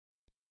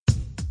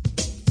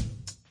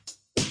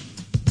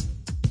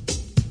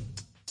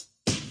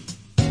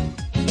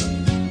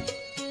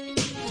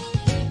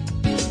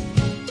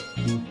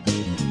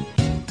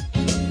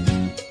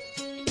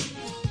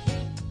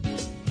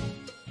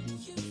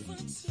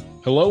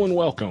Hello and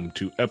welcome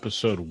to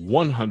episode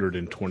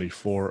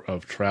 124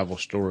 of Travel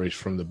Stories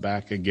from the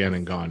Back Again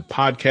and Gone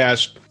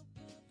podcast.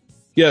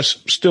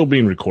 Yes, still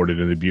being recorded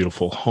in the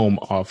beautiful home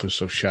office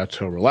of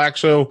Chateau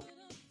Relaxo,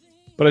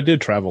 but I did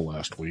travel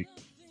last week.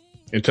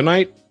 And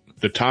tonight,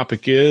 the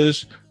topic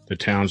is the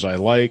towns I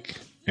like,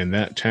 and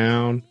that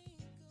town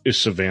is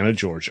Savannah,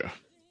 Georgia.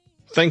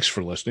 Thanks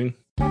for listening.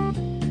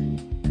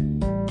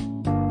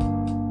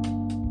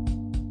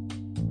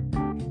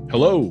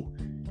 Hello.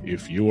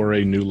 If you are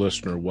a new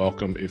listener,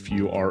 welcome. If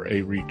you are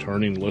a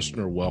returning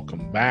listener,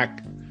 welcome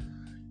back.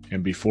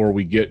 And before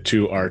we get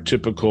to our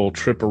typical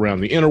trip around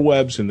the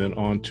interwebs and then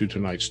on to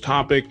tonight's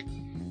topic,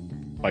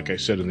 like I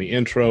said in the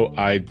intro,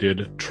 I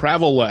did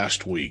travel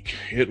last week.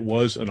 It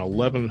was an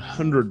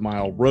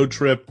 1,100-mile road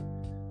trip,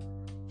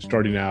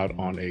 starting out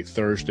on a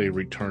Thursday,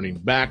 returning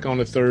back on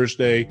a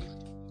Thursday,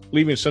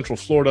 leaving Central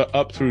Florida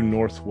up through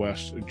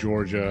Northwest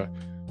Georgia,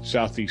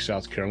 Southeast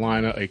South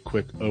Carolina, a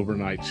quick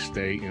overnight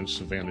stay in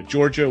Savannah,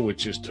 Georgia,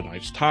 which is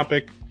tonight's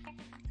topic,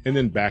 and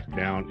then back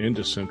down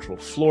into Central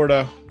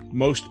Florida.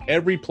 Most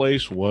every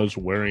place was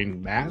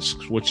wearing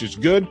masks, which is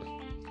good.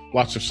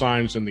 Lots of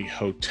signs in the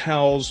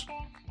hotels.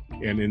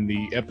 And in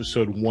the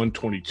episode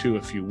 122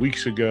 a few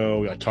weeks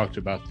ago, I talked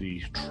about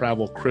the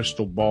travel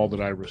crystal ball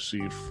that I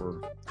received for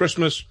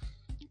Christmas.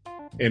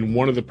 And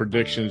one of the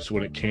predictions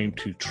when it came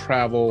to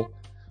travel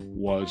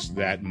was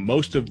that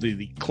most of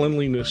the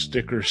cleanliness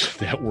stickers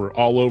that were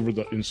all over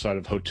the inside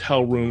of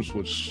hotel rooms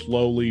would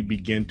slowly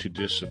begin to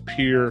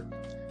disappear.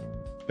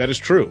 That is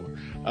true.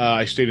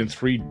 I stayed in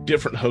 3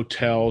 different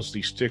hotels.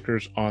 The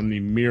stickers on the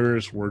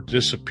mirrors were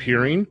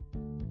disappearing.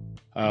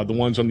 The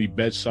ones on the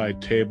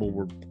bedside table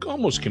were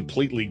almost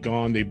completely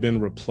gone. They've been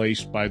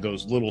replaced by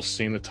those little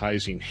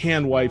sanitizing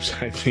hand wipes.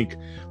 I think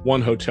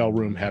one hotel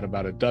room had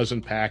about a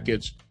dozen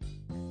packets.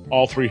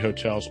 All 3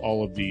 hotels,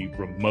 all of the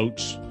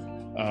remotes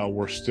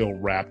were still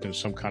wrapped in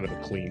some kind of a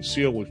clean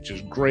seal, which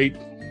is great.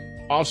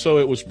 Also,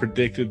 it was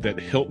predicted that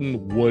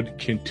Hilton would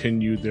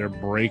continue their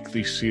Break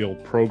the Seal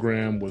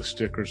program with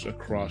stickers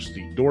across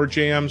the door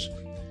jambs.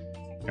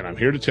 And I'm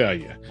here to tell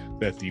you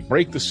that the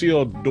Break the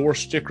Seal door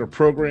sticker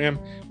program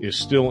is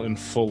still in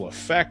full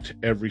effect.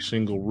 Every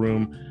single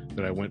room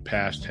that I went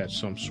past had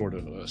some sort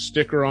of a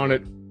sticker on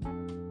it.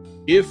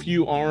 If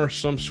you are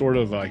some sort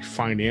of a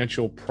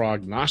financial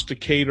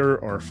prognosticator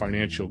or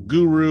financial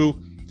guru,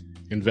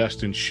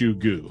 invest in Shoe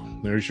Goo.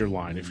 There's your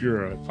line. If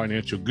you're a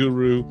financial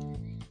guru,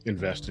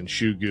 invest in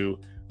Shoe Goo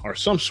or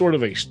some sort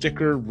of a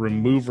sticker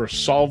remover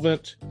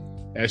solvent,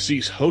 as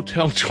these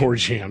hotel door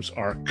jambs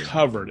are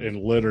covered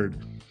and littered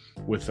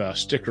with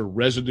sticker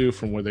residue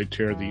from where they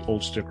tear the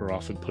old sticker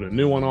off and put a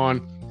new one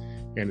on.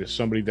 And as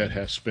somebody that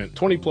has spent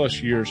 20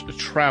 plus years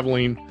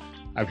traveling,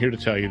 I'm here to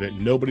tell you that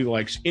nobody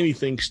likes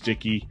anything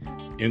sticky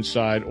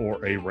inside or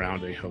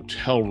around a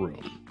hotel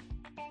room.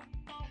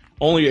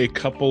 Only a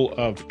couple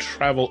of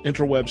travel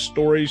interweb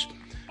stories.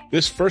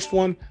 This first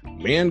one,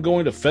 man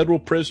going to federal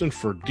prison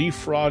for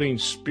defrauding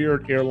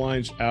Spirit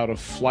Airlines out of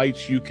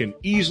flights you can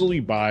easily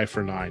buy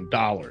for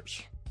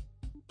 $9.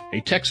 A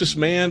Texas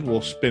man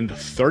will spend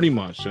 30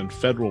 months in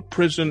federal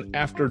prison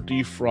after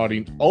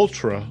defrauding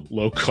ultra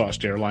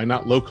low-cost airline,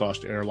 not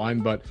low-cost airline,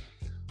 but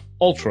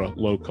ultra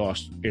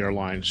low-cost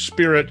airline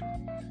Spirit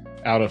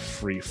out of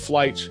free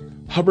flights.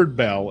 Hubbard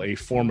Bell, a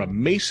former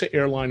Mesa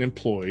Airline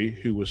employee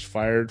who was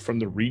fired from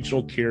the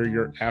regional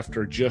carrier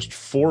after just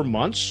 4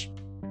 months.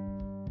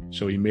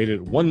 So he made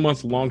it 1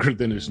 month longer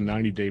than his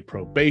 90-day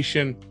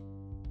probation.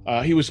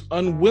 He was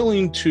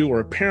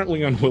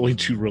apparently unwilling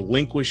to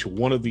relinquish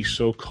one of the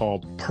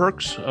so-called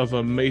perks of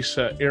a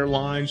Mesa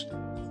Airlines,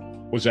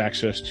 was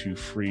access to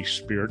free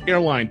Spirit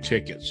airline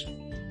tickets.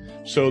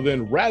 So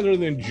then rather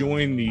than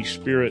join the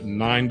Spirit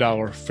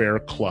 $9 fare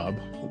club,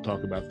 we'll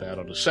talk about that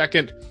in a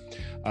second,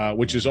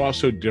 which is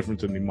also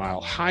different than the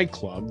Mile High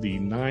Club. The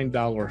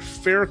 $9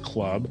 Fare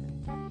Club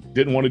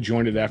didn't want to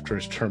join it after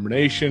his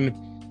termination.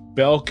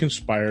 Bell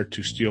conspired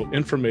to steal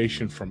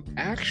information from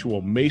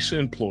actual Mesa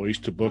employees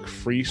to book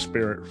free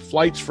Spirit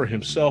flights for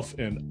himself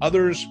and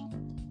others.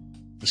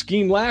 The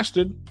scheme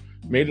lasted,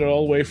 made it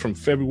all the way from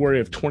February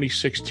of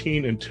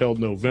 2016 until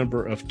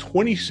November of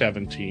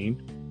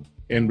 2017,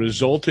 and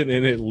resulted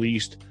in at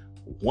least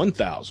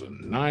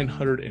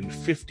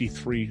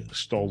 1,953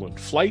 stolen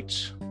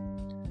flights.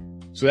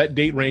 So that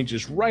date range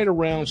is right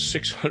around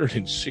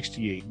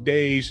 668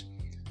 days.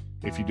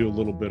 If you do a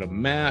little bit of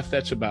math,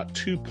 that's about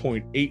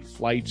 2.8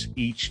 flights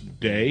each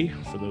day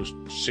for those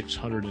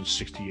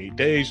 668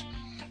 days.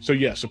 So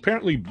yes,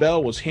 apparently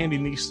Bell was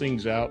handing these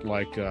things out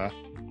like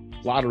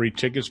lottery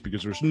tickets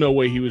because there's no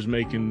way he was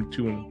making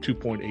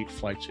 2.8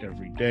 flights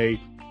every day.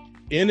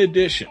 In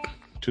addition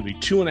to the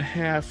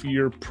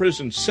 2.5-year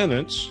prison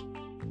sentence,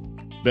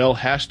 Bell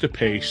has to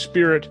pay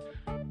Spirit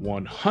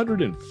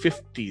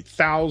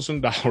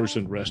 $150,000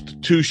 in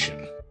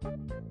restitution.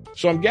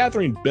 So I'm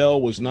gathering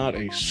Bell was not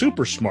a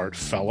super smart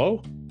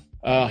fellow.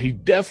 He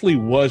definitely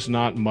was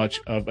not much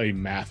of a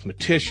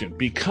mathematician,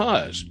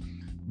 because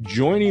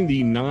joining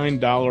the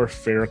 $9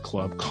 fare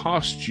club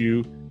costs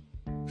you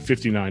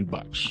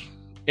 $59.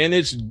 And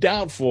it's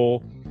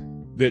doubtful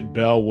that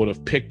Bell would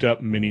have picked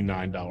up many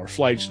 $9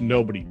 flights.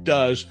 Nobody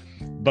does.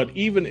 But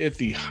even at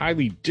the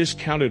highly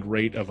discounted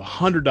rate of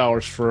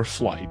 $100 for a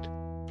flight,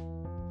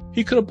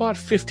 he could have bought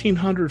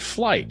 1,500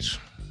 flights.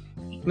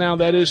 Now,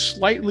 that is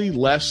slightly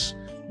less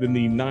than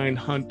the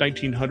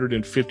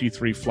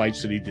 1,953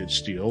 flights that he did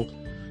steal,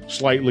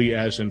 slightly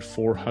as in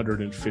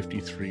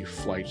 453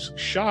 flights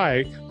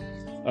shy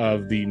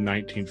of the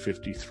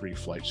 1953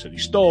 flights that he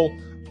stole.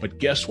 But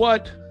guess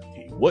what?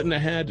 He wouldn't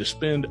have had to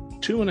spend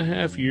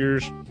 2.5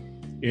 years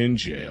in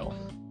jail.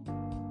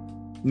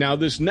 Now,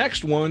 this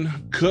next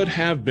one could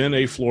have been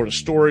a Florida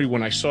story.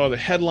 When I saw the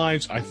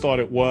headlines, I thought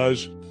it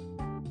was.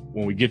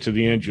 When we get to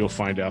the end, you'll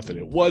find out that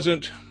it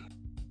wasn't.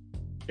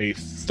 A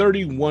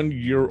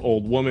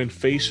 31-year-old woman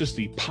faces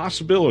the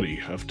possibility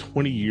of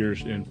 20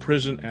 years in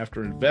prison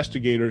after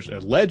investigators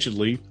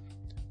allegedly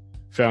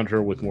found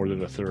her with more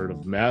than a third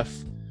of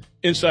meth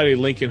inside a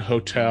Lincoln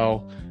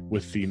hotel,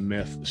 with the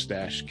meth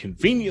stashed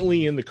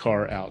conveniently in the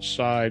car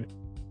outside.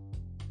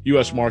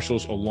 U.S.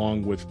 Marshals,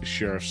 along with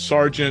sheriff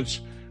sergeants,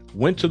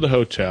 went to the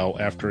hotel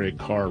after a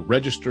car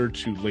registered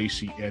to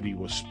Lacey Eddy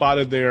was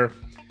spotted there.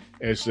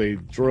 As they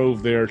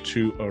drove there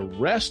to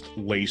arrest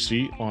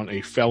Lacey on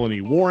a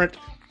felony warrant,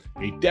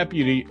 a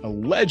deputy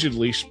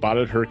allegedly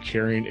spotted her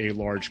carrying a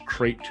large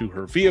crate to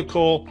her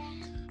vehicle.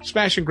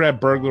 Smash and grab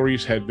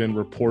burglaries had been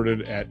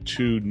reported at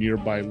 2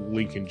 nearby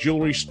Lincoln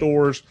jewelry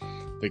stores.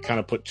 They kind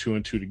of put 2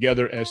 and 2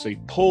 together as they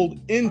pulled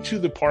into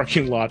the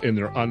parking lot in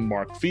their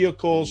unmarked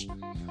vehicles.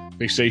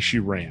 They say she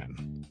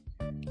ran.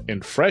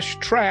 And fresh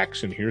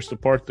tracks, and here's the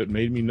part that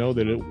made me know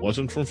that it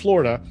wasn't from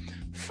Florida,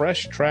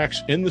 fresh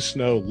tracks in the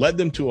snow led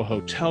them to a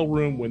hotel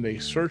room. When they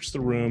searched the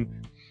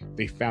room,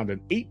 they found an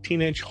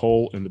 18-inch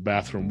hole in the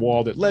bathroom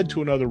wall that led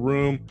to another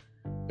room.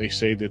 They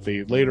say that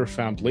they later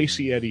found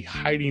Lacey Eddy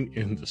hiding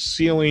in the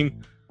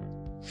ceiling.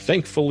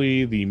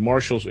 Thankfully, the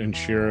marshals and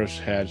sheriffs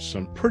had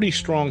some pretty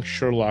strong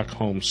Sherlock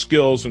Holmes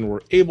skills and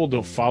were able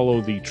to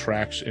follow the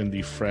tracks in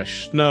the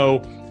fresh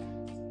snow.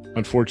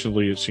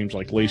 Unfortunately, it seems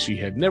like Lacey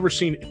had never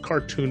seen a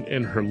cartoon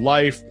in her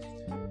life.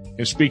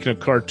 And speaking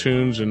of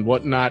cartoons and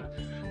whatnot,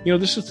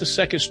 this is the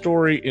second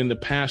story in the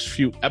past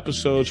few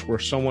episodes where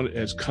someone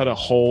has cut a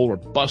hole or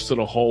busted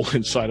a hole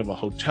inside of a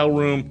hotel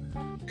room.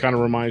 Kind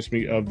of reminds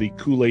me of the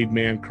Kool-Aid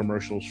Man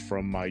commercials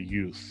from my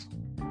youth.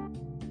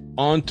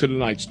 On to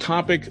tonight's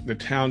topic, the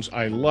towns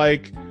I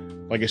like.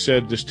 Like I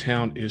said, this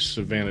town is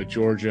Savannah,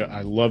 Georgia.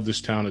 I love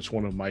this town. It's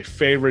one of my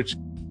favorites.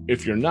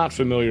 If you're not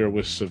familiar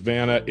with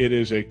Savannah, it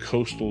is a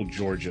coastal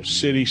Georgia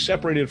city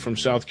separated from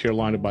South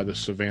Carolina by the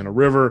Savannah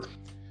River,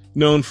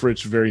 known for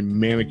its very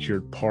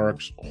manicured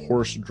parks,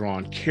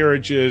 horse-drawn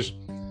carriages.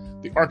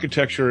 The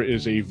architecture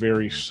is a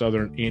very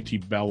southern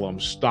antebellum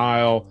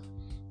style.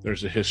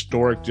 There's a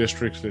historic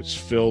district that's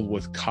filled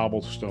with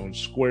cobblestone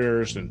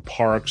squares and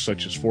parks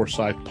such as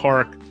Forsyth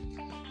Park.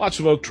 Lots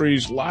of oak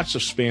trees, lots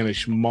of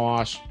Spanish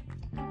moss.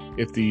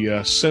 At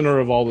the center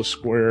of all the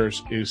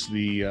squares is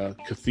the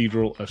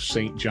Cathedral of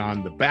St.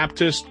 John the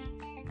Baptist.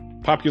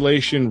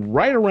 Population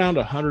right around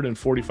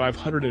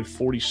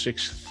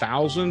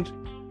 146,000.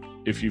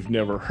 If you've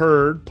never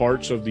heard,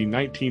 parts of the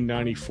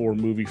 1994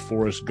 movie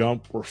Forrest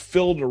Gump were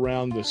filled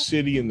around the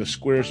city and the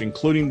squares,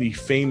 including the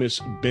famous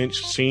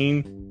bench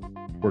scene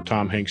where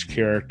Tom Hanks'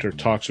 character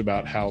talks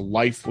about how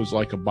life was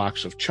like a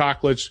box of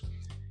chocolates.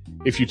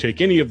 If you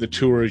take any of the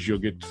tours, you'll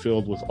get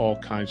filled with all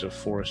kinds of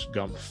Forrest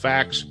Gump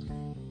facts.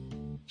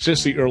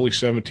 Since the early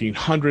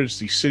 1700s,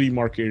 the city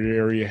market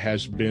area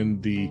has been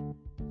the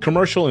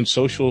commercial and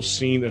social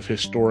scene of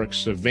historic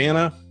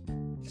Savannah.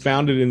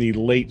 Founded in the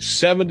late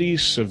 70s,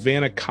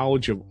 Savannah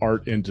College of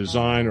Art and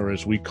Design, or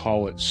as we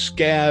call it,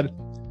 SCAD,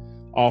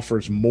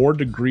 offers more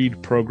degreed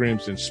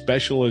programs and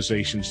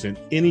specializations than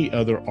any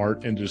other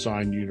art and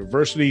design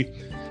university.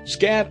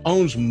 SCAD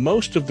owns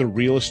most of the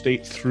real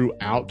estate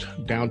throughout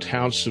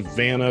downtown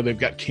Savannah. They've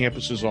got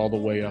campuses all the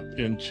way up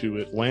into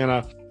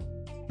Atlanta.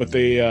 But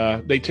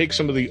they take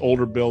some of the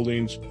older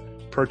buildings,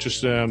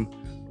 purchase them,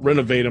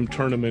 renovate them,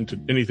 turn them into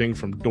anything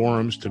from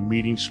dorms to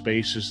meeting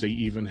spaces. They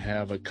even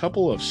have a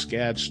couple of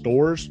SCAD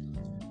stores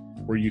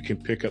where you can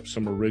pick up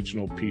some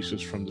original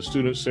pieces from the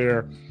students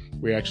there.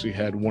 We actually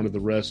had one of the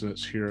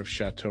residents here of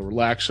Chateau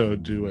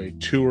Relaxo do a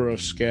tour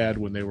of SCAD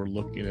when they were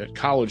looking at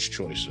college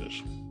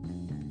choices.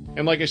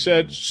 And like I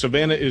said,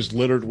 Savannah is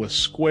littered with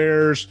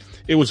squares.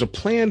 It was a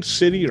planned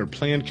city or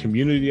planned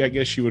community, I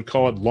guess you would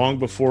call it, long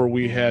before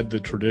we had the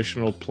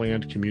traditional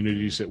planned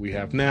communities that we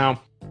have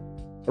now.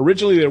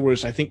 Originally, there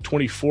was, I think,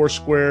 24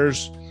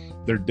 squares.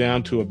 They're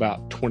down to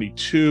about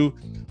 22.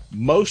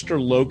 Most are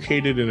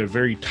located in a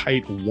very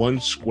tight 1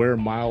 square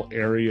mile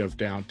area of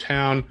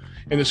downtown.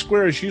 And the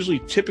square is usually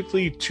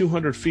typically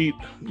 200 feet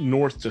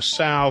north to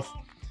south,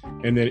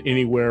 and then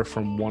anywhere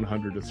from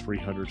 100 to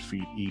 300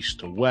 feet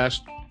east to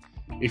west.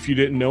 If you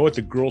didn't know it,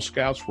 the Girl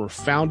Scouts were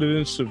founded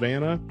in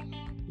Savannah.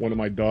 One of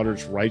my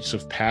daughter's rites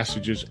of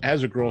passages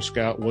as a Girl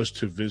Scout was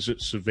to visit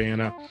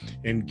Savannah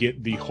and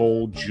get the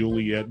whole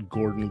Juliet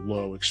Gordon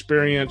Low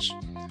experience.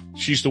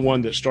 She's the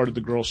one that started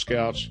the Girl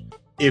Scouts.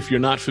 If you're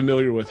not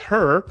familiar with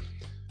her,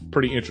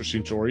 pretty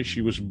interesting story.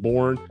 She was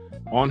born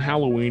on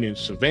Halloween in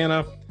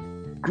Savannah.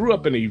 Grew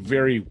up in a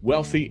very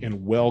wealthy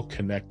and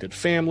well-connected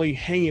family,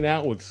 hanging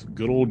out with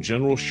good old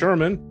General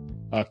Sherman,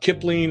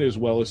 Kipling, as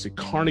well as the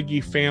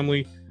Carnegie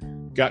family.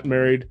 Got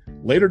married,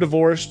 later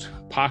divorced,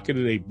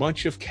 pocketed a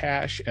bunch of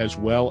cash as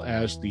well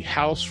as the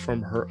house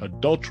from her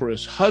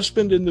adulterous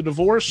husband in the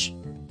divorce.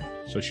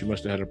 So she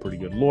must have had a pretty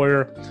good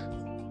lawyer.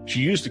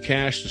 She used the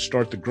cash to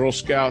start the Girl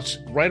Scouts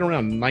right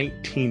around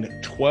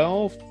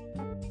 1912.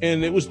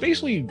 And it was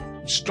basically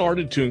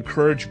started to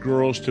encourage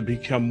girls to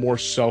become more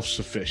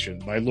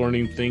self-sufficient by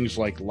learning things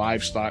like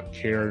livestock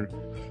care,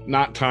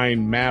 knot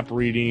tying, map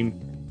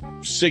reading,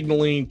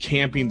 signaling,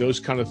 camping, those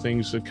kind of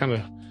things, the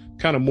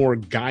kind of more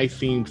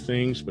guy-themed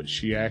things. But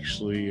she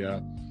actually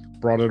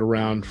brought it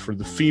around for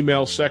the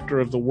female sector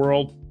of the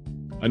world.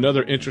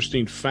 Another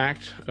interesting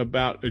fact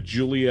about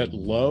Juliette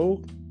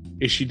Lowe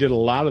is she did a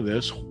lot of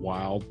this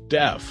while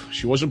deaf.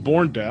 She wasn't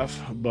born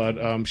deaf,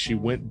 but she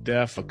went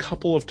deaf a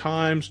couple of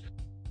times.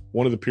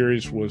 One of the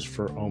periods was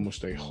for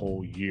almost a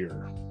whole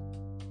year.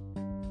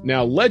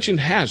 Now, legend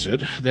has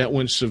it that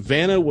when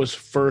Savannah was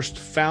first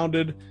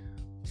founded,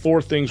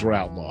 4 things were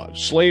outlawed: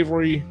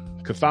 slavery,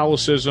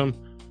 Catholicism,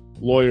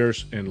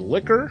 lawyers, and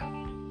liquor.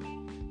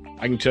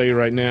 I can tell you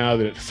right now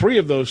that 3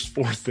 of those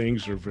 4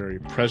 things are very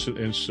present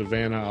in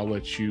Savannah. I'll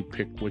let you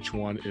pick which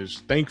one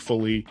is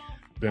thankfully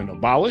been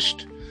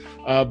abolished.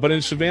 But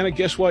in Savannah,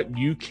 guess what?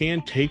 You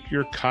can take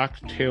your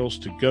cocktails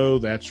to go.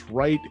 That's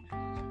right.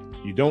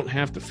 You don't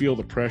have to feel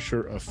the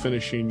pressure of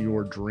finishing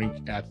your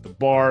drink at the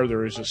bar.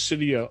 There is a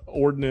city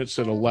ordinance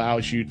that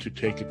allows you to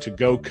take a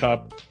to-go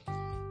cup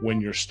when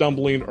you're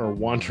stumbling or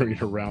wandering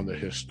around the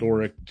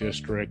historic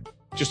district.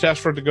 Just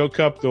ask for a to-go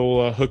cup.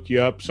 They'll hook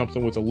you up,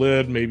 something with a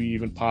lid, maybe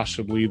even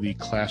possibly the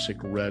classic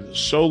red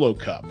Solo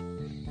cup.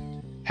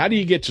 How do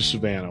you get to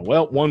Savannah?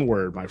 Well, one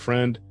word, my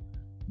friend: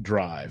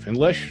 drive.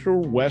 Unless you're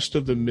west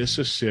of the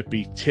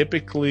Mississippi,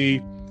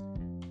 typically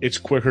it's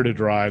quicker to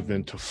drive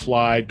than to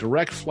fly.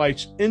 Direct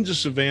flights into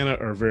Savannah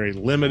are very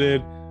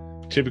limited,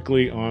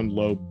 typically on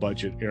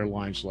low-budget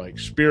airlines like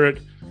Spirit.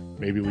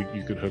 Maybe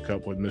you could hook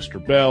up with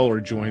Mr. Bell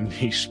or join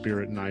the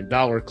Spirit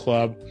 $9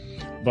 Club.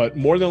 But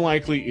more than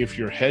likely, if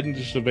you're heading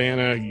to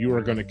Savannah, you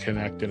are going to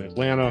connect in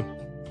Atlanta.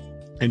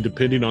 And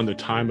depending on the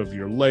time of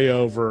your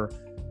layover,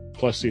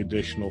 plus the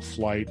additional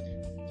flight,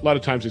 a lot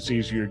of times it's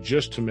easier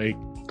just to make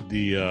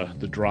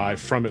the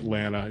drive from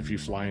Atlanta if you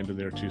fly into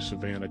there to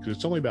Savannah, because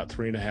it's only about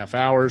 3.5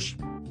 hours.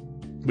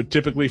 But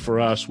typically for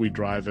us, we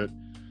drive it.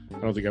 I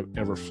don't think I've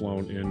ever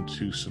flown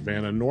into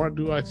Savannah, nor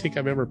do I think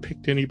I've ever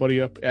picked anybody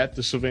up at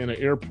the Savannah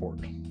airport.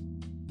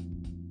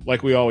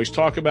 Like we always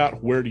talk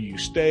about, where do you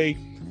stay?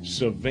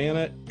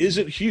 Savannah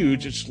isn't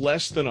huge. It's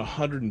less than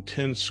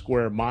 110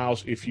 square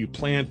miles. If you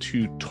plan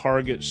to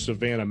target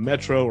Savannah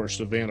Metro or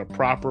Savannah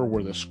proper,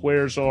 where the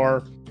squares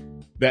are,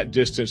 that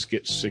distance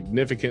gets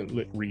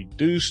significantly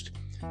reduced.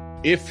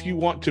 If you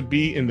want to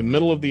be in the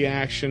middle of the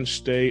action,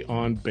 stay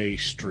on Bay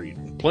Street.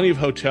 Plenty of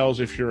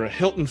hotels. If you're a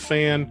Hilton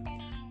fan,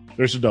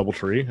 there's a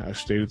DoubleTree. I've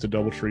stayed at the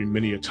DoubleTree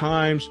many a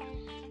times.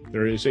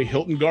 There is a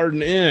Hilton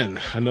Garden Inn,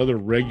 another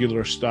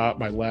regular stop.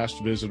 My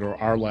last visit, or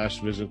our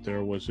last visit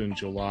there, was in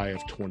July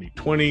of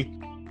 2020.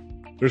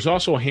 There's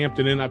also a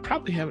Hampton Inn. I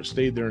probably haven't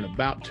stayed there in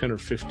about 10 or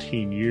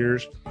 15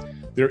 years.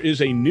 There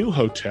is a new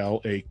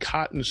hotel, a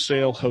Cotton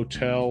Sale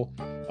Hotel.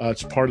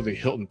 It's part of the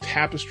Hilton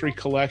Tapestry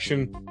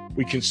Collection.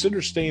 We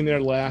considered staying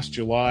there last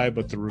July,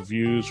 but the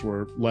reviews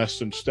were less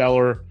than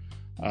stellar.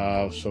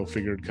 So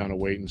figured kind of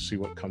wait and see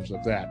what comes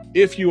of that.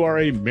 If you are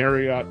a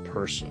Marriott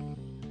person,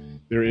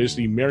 there is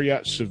the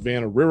Marriott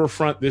Savannah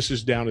Riverfront. This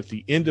is down at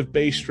the end of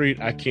Bay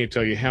Street. I can't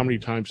tell you how many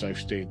times I've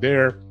stayed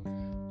there.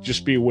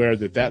 Just be aware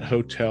that that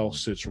hotel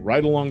sits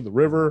right along the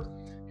river,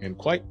 and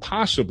quite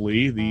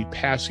possibly the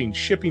passing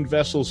shipping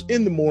vessels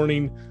in the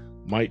morning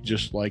might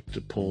just like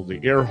to pull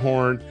the air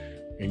horn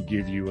and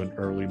give you an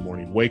early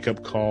morning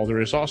wake-up call.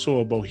 There is also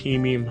a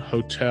Bohemian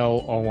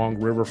Hotel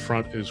along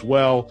Riverfront as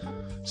well.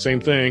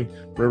 Same thing,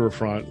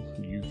 Riverfront.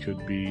 You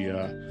could be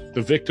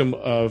the victim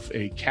of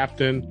a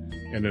captain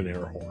and an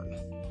air horn.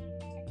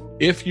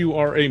 If you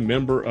are a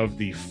member of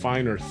the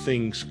Finer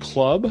Things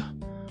Club,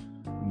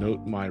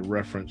 note my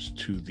reference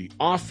to The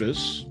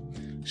Office.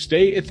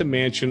 Stay at the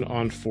mansion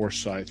on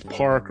Forsyth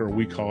Park, or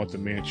we call it the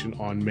Mansion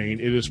on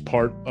Main. It is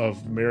part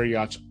of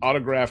Marriott's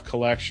autograph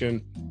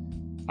collection.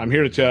 I'm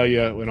here to tell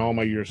you, in all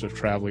my years of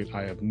traveling,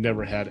 I have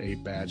never had a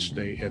bad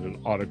stay at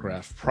an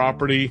autograph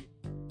property.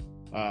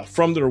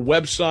 From their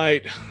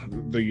website,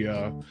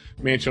 the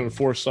Mansion on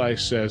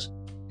Forsyth says,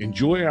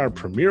 enjoy our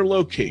premier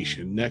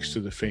location next to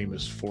the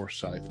famous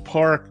Forsyth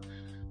Park,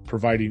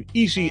 providing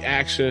easy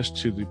access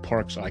to the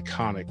park's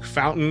iconic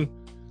fountain,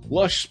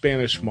 lush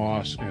Spanish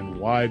moss, and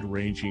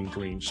wide-ranging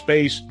green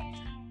space.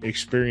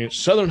 Experience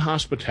Southern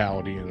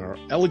hospitality in our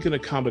elegant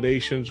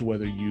accommodations,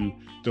 whether you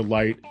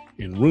delight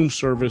in room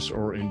service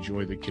or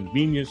enjoy the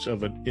convenience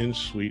of an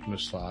in-suite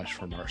massage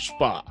from our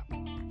spa.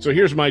 So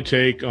here's my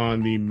take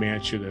on the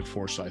mansion at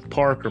Forsyth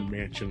Park, or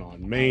Mansion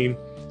on Main.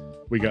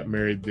 We got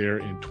married there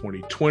in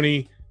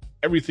 2020.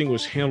 Everything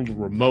was handled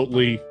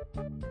remotely.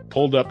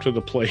 Pulled up to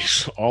the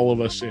place, all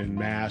of us en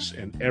masse,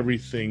 and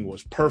everything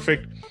was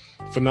perfect.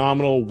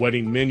 Phenomenal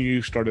wedding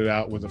menu. Started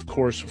out with, of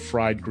course,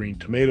 fried green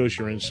tomatoes.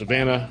 You're in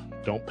Savannah.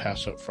 Don't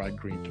pass up fried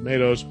green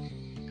tomatoes.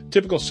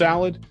 Typical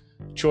salad.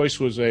 Choice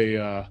was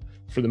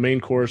for the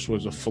main course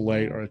was a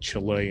filet or a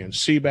Chilean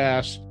sea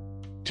bass.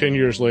 10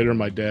 years later,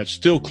 my dad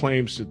still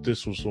claims that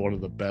this was one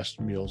of the best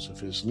meals of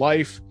his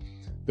life.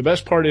 The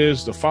best part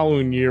is the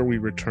following year, we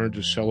returned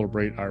to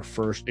celebrate our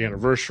first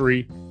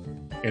anniversary,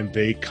 and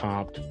they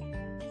comped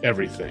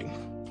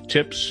everything.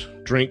 Tips,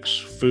 drinks,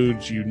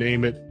 foods, you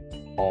name it,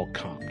 all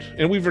comped.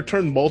 And we've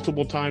returned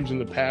multiple times in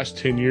the past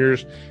 10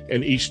 years,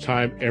 and each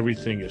time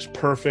everything is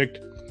perfect.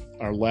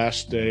 Our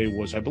last day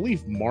was, I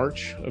believe,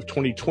 March of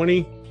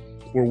 2020,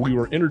 where we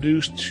were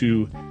introduced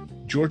to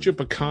Georgia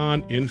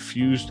pecan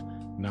infused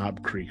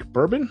Knob Creek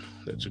bourbon.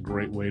 That's a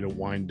great way to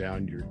wind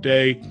down your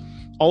day.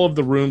 All of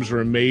the rooms are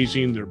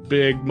amazing. They're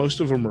big.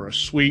 Most of them are a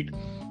suite,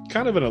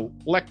 kind of an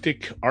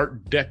eclectic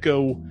Art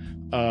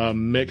Deco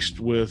mixed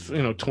with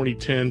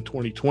 2010,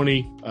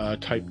 2020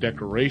 type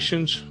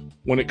decorations.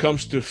 When it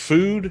comes to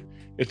food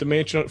at the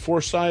mansion at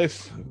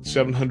Forsyth,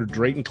 700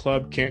 Drayton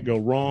Club, can't go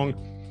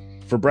wrong.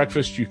 For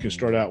breakfast, you can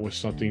start out with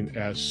something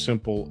as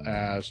simple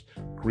as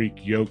Greek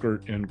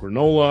yogurt and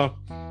granola,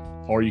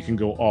 or you can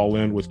go all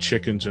in with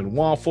chickens and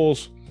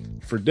waffles.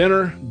 For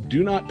dinner,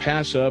 do not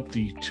pass up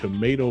the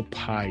tomato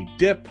pie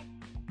dip,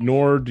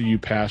 nor do you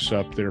pass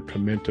up their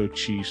pimento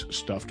cheese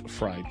stuffed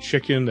fried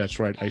chicken. That's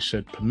right, I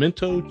said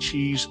pimento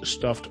cheese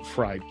stuffed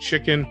fried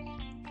chicken.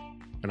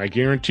 And I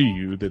guarantee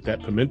you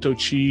that pimento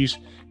cheese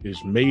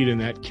is made in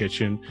that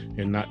kitchen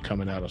and not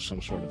coming out of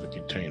some sort of a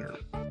container.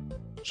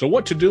 So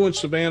what to do in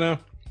Savannah?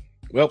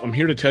 Well, I'm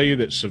here to tell you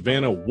that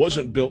Savannah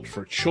wasn't built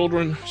for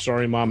children.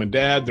 Sorry, Mom and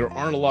Dad. There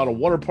aren't a lot of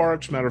water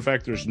parks. Matter of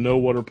fact, there's no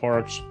water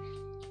parks.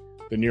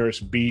 The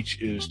nearest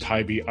beach is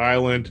Tybee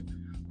Island,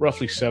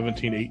 roughly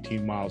 17,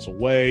 18 miles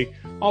away.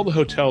 All the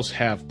hotels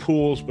have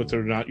pools, but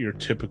they're not your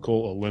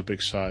typical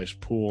Olympic-sized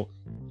pool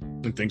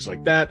and things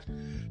like that.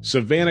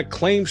 Savannah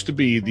claims to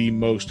be the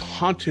most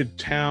haunted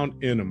town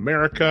in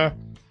America.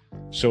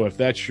 So if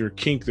that's your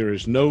kink, there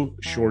is no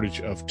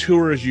shortage of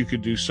tours. You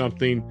could do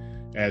something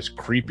as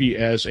creepy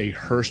as a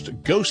hearse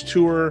ghost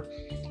tour,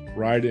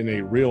 ride in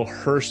a real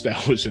hearse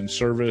that was in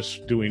service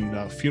doing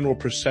funeral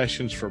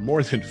processions for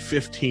more than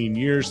 15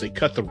 years. They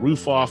cut the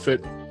roof off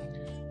it,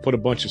 put a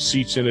bunch of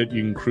seats in it.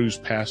 You can cruise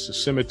past the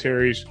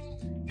cemeteries,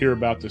 hear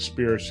about the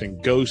spirits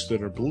and ghosts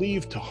that are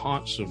believed to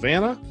haunt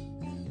Savannah.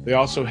 They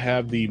also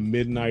have the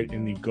Midnight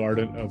in the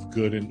Garden of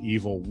Good and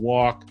Evil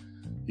walk.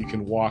 You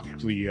can walk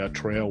the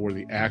trail where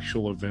the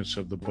actual events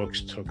of the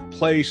books took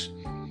place.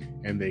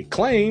 And they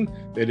claim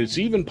that it's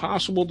even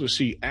possible to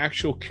see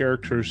actual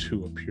characters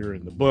who appear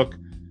in the book.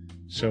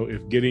 So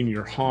if getting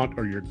your haunt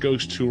or your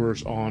ghost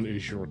tours on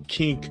is your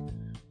kink,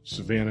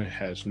 Savannah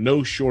has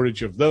no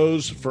shortage of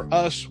those. For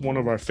us, one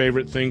of our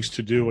favorite things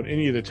to do in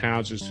any of the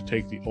towns is to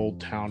take the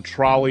Old Town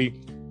Trolley.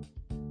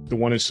 The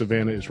one in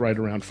Savannah is right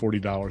around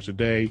 $40 a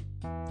day.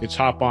 It's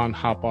hop on,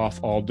 hop off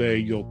all day.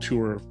 You'll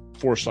tour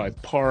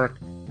Forsyth Park,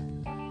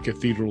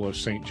 Cathedral of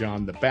St.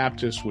 John the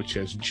Baptist, which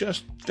has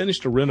just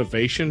finished a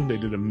renovation. They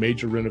did a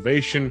major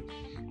renovation.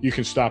 You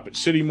can stop at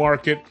City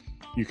Market.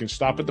 You can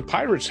stop at the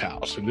Pirates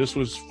House. And this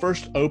was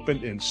first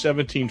opened in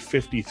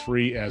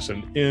 1753 as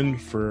an inn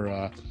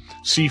for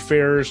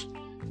seafarers.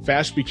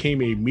 Fast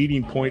became a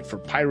meeting point for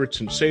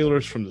pirates and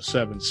sailors from the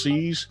seven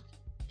seas.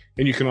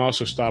 And you can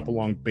also stop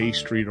along Bay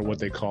Street, or what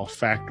they call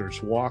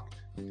Factors Walk.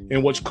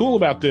 And what's cool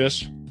about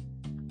this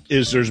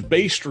is there's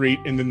Bay Street,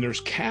 and then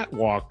there's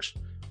catwalks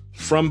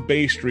from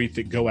Bay Street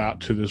that go out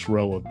to this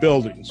row of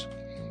buildings.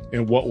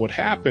 And what would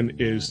happen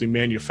is the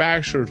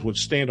manufacturers would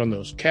stand on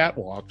those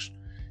catwalks,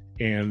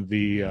 and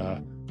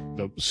the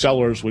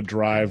sellers would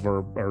drive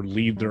or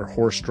lead their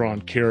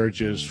horse-drawn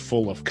carriages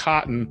full of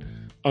cotton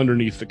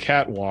underneath the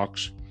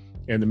catwalks,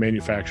 and the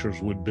manufacturers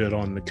would bid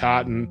on the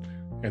cotton,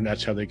 and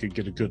that's how they could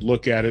get a good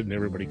look at it and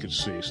everybody could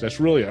see. So that's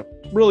really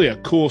a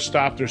cool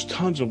stop. There's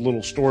tons of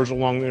little stores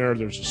along there.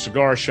 There's a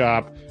cigar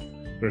shop,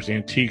 there's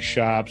antique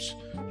shops,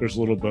 there's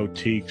little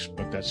boutiques,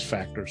 but that's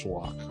Factors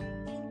Walk.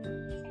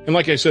 And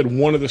like I said,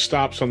 one of the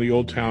stops on the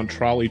Old Town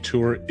Trolley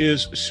Tour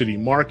is City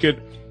Market.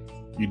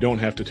 You don't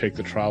have to take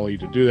the trolley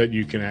to do that.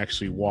 You can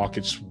actually walk.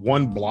 It's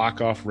 1 block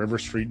off River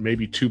Street,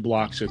 maybe 2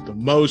 blocks at the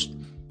most.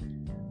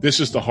 This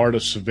is the heart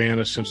of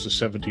Savannah since the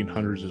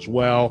 1700s as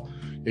well.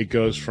 It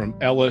goes from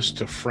Ellis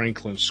to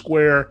Franklin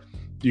Square.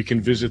 You can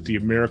visit the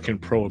American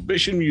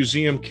Prohibition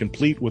Museum,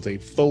 complete with a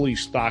fully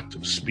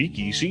stocked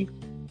speakeasy.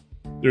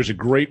 There's a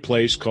great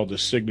place called the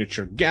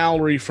Signature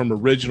Gallery, from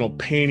original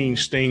painting,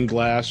 stained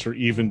glass, or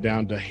even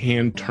down to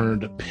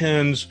hand-turned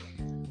pens.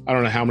 I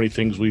don't know how many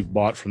things we've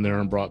bought from there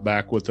and brought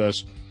back with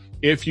us.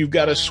 If you've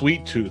got a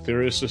sweet tooth,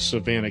 there is the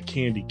Savannah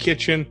Candy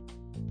Kitchen.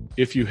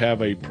 If you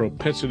have a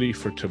propensity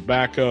for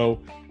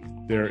tobacco,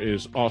 there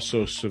is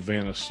also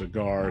Savannah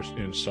Cigars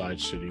inside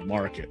City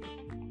Market.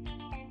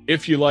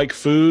 If you like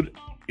food,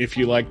 if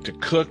you like to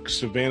cook,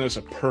 Savannah's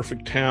a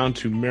perfect town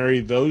to marry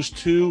those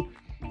two.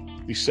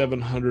 the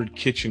 700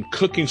 Kitchen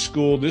Cooking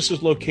School. This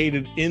is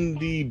located in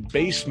the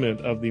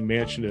basement of the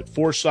mansion at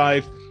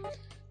Forsyth.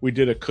 We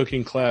did a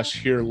cooking class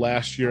here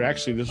last year.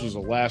 Actually, this was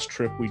the last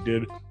trip we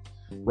did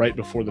right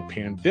before the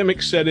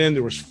pandemic set in.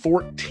 There was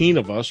 14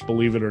 of us,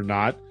 believe it or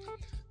not.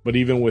 But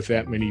even with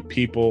that many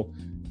people,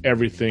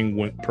 everything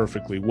went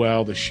perfectly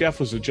well. The chef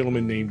was a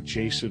gentleman named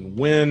Jason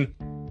Wynn.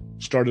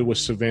 Started with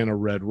Savannah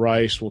red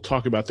rice. We'll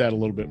talk about that a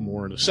little bit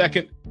more in a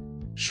second.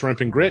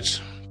 Shrimp and grits,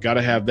 got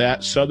to have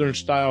that. Southern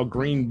style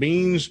green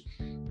beans,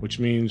 which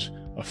means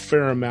a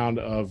fair amount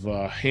of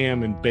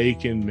ham and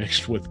bacon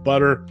mixed with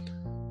butter.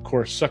 Of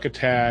course,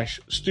 succotash,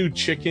 stewed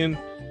chicken.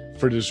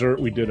 For dessert,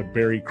 we did a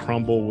berry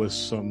crumble with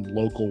some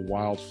local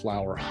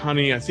wildflower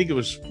honey. I think it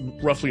was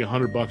roughly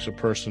 $100 a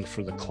person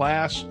for the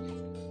class.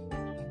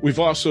 We've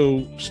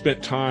also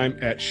spent time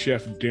at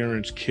Chef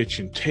Darren's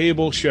kitchen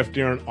table. Chef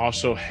Darren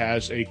also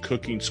has a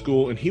cooking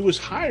school, and he was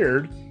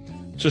hired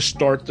to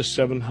start the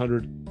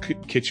 700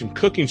 Kitchen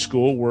Cooking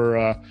School,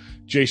 where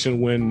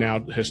Jason Wynn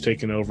now has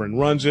taken over and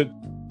runs it.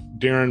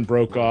 Darren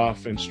broke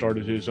off and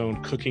started his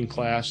own cooking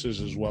classes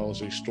as well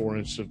as a store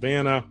in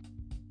Savannah.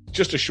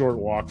 Just a short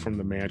walk from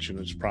the mansion.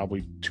 It's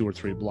probably 2 or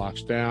 3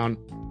 blocks down.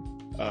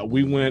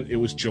 We went, it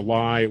was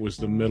July. It was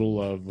the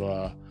middle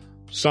of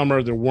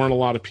summer. There weren't a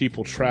lot of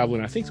people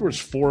traveling. I think there was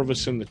 4 of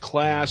us in the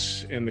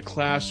class, and the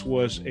class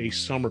was a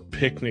summer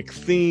picnic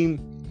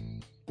theme.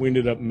 We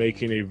ended up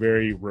making a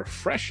very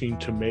refreshing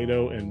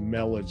tomato and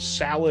melon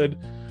salad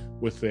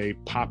with a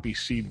poppy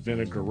seed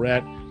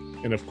vinaigrette.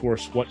 And of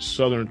course, what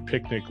Southern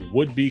picnic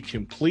would be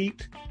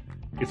complete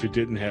if it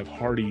didn't have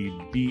hearty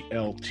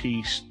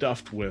BLT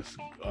stuffed with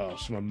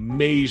some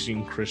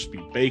amazing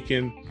crispy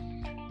bacon.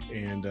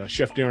 And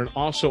Chef Darren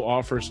also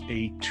offers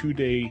a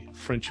 2-day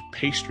French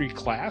pastry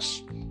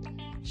class.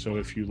 So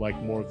if you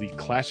like more of the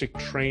classic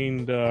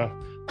trained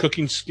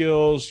cooking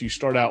skills, you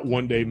start out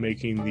one day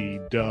making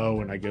the dough,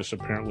 and I guess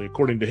apparently,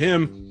 according to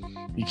him,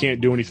 you can't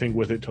do anything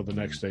with it till the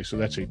next day. So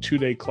that's a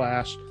 2-day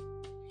class.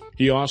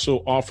 He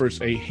also offers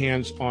a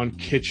hands-on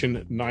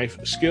kitchen knife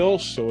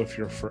skills. So if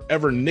you're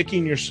forever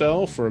nicking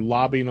yourself or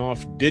lobbing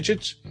off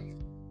digits,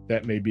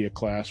 that may be a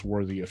class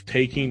worthy of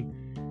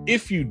taking.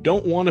 If you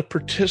don't want to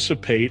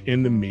participate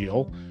in the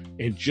meal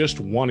and just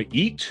want to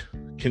eat,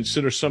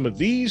 consider some of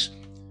these.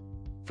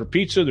 For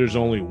pizza, there's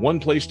only one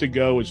place to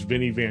go. It's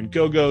Vinnie Van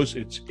Gogo's.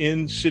 It's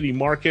in City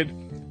Market,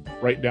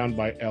 right down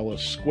by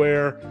Ellis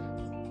Square.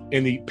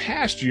 In the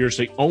past years,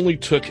 they only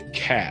took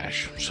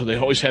cash. So they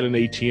always had an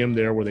ATM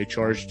there where they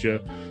charged you,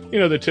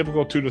 the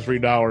typical $2 to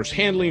 $3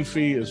 handling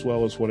fee, as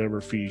well as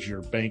whatever fees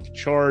your bank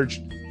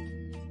charged.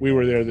 We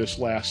were there this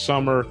last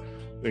summer.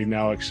 They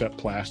now accept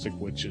plastic,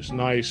 which is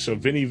nice. So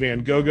Vinnie Van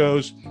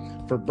Gogo's.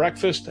 For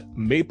breakfast,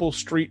 Maple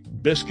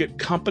Street Biscuit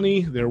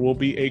Company. There will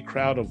be a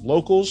crowd of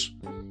locals,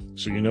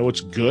 so you know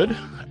it's good.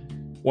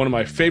 One of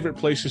my favorite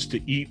places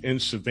to eat in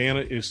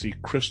Savannah is the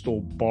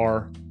Crystal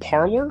Bar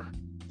Parlor.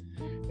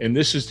 And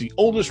this is the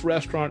oldest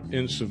restaurant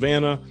in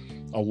Savannah,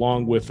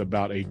 along with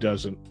about a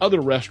dozen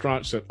other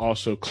restaurants that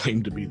also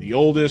claim to be the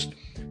oldest.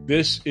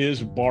 This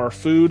is bar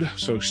food,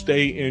 so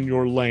stay in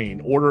your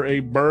lane. Order a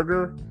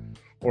burger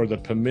or the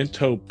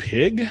pimento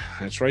pig.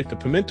 That's right, the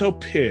pimento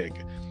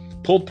pig.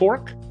 Pulled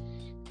pork,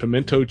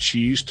 pimento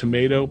cheese,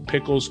 tomato,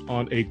 pickles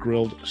on a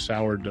grilled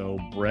sourdough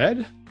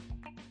bread.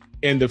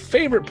 And the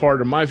favorite part,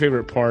 or my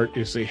favorite part,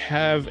 is they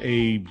have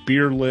a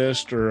beer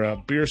list or a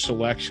beer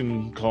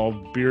selection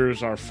called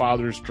Beers Our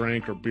Fathers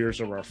Drank or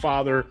Beers of Our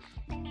Father.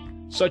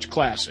 Such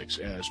classics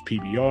as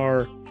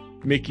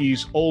PBR,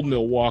 Mickey's, Old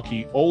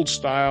Milwaukee, Old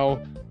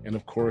Style, and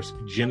of course,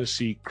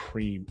 Genesee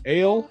Cream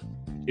Ale.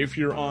 If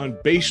you're on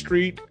Bay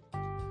Street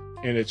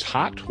and it's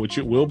hot, which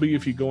it will be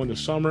if you go in the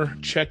summer,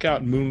 check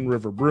out Moon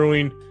River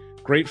Brewing.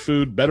 Great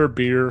food, better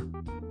beer,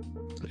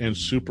 and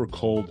super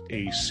cold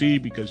AC,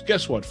 because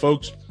guess what,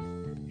 folks?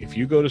 If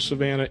you go to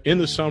Savannah in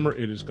the summer,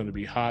 it is going to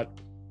be hot.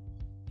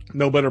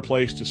 No better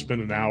place to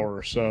spend an hour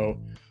or so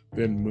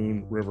than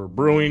Moon River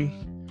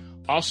Brewing.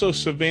 Also,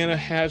 Savannah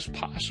has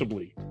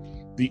possibly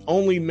the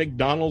only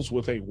McDonald's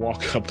with a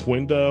walk-up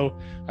window.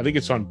 I think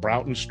it's on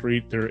Broughton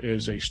Street. There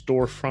is a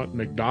storefront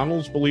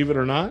McDonald's, believe it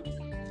or not,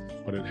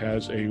 but it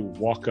has a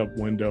walk-up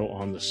window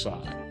on the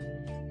side.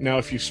 Now,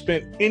 if you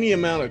spent any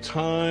amount of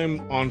time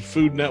on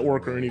Food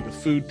Network or any of the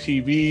food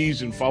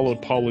TVs and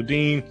followed Paula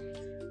Deen,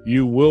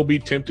 you will be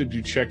tempted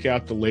to check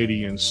out the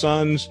Lady and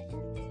Sons.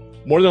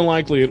 More than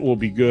likely, it will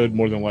be good.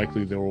 More than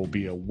likely, there will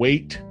be a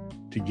wait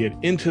to get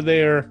into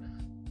there.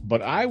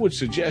 But I would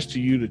suggest to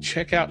you to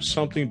check out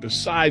something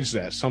besides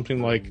that,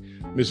 something like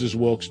Mrs.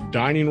 Wilkes'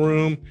 Dining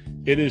Room.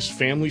 It is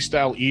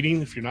family-style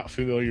eating. If you're not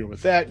familiar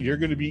with that, you're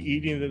going to be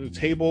eating at a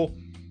table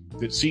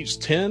that seats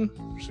 10,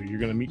 so you're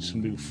going to meet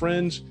some new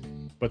friends.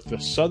 But the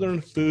Southern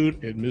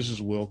food at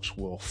Mrs. Wilkes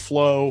will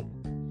flow.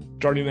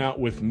 Starting out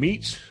with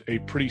meats, a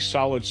pretty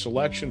solid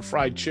selection: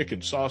 fried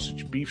chicken,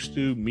 sausage, beef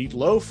stew,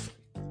 meatloaf.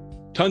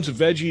 Tons of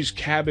veggies: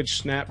 cabbage,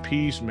 snap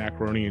peas,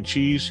 macaroni and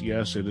cheese.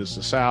 Yes, it is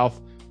the South.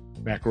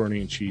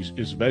 Macaroni and cheese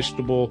is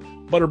vegetable.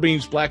 Butter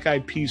beans,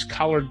 black-eyed peas,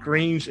 collard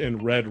greens,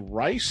 and red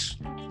rice.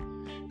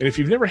 And if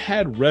you've never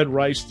had red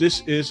rice,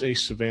 this is a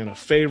Savannah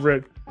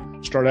favorite.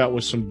 Start out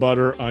with some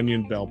butter,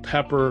 onion, bell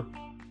pepper.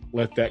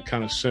 Let that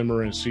kind of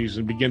simmer and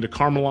season. Begin to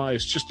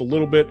caramelize just a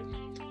little bit.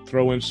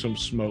 Throw in some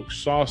smoked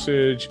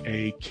sausage,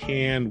 a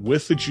can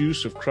with the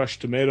juice of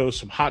crushed tomatoes,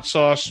 some hot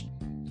sauce,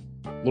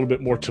 a little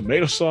bit more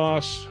tomato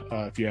sauce.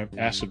 If you have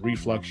acid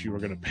reflux, you are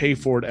going to pay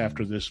for it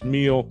after this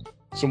meal.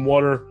 Some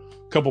water,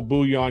 a couple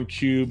bouillon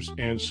cubes,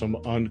 and some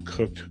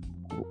uncooked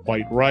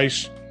white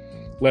rice.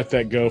 Let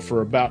that go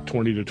for about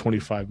 20 to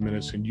 25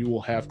 minutes, and you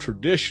will have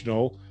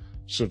traditional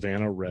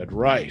Savannah red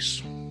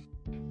rice.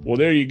 Well,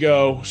 there you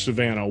go,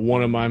 Savannah,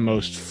 one of my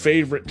most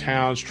favorite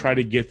towns. Try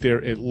to get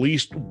there at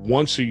least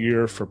once a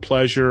year for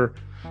pleasure.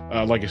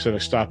 Like I said, I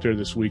stopped there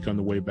this week on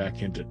the way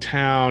back into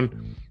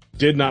town.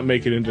 Did not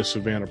make it into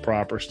Savannah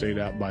proper, stayed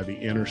out by the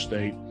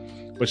interstate,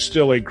 but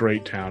still a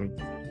great town.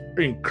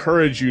 I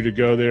encourage you to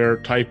go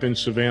there, type in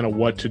Savannah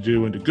what to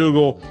do into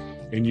Google,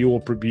 and you will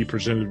be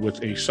presented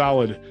with a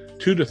solid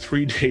 2 to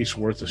 3 days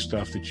worth of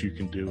stuff that you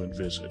can do and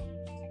visit.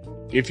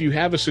 If you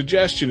have a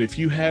suggestion, if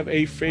you have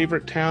a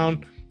favorite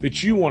town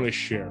that you want to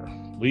share,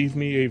 leave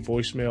me a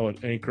voicemail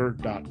at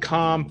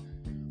anchor.com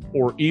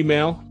or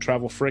email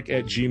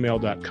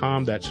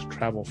travelfrick@gmail.com. That's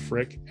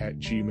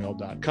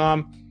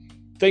travelfrick@gmail.com.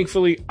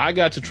 Thankfully, I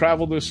got to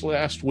travel this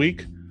last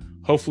week.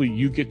 Hopefully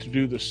you get to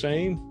do the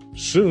same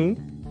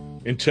soon.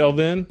 Until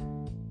then,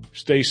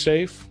 stay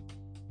safe,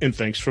 and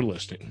thanks for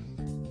listening.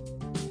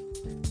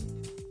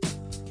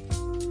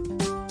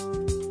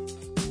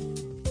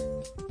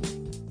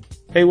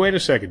 Hey, wait a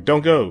second.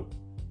 Don't go.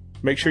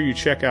 Make sure you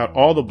check out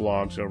all the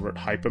blogs over at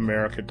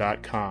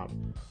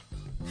hypeamerica.com.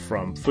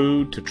 From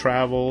food to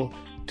travel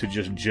to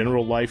just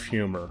general life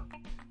humor,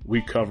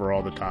 we cover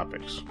all the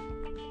topics.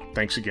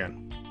 Thanks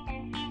again.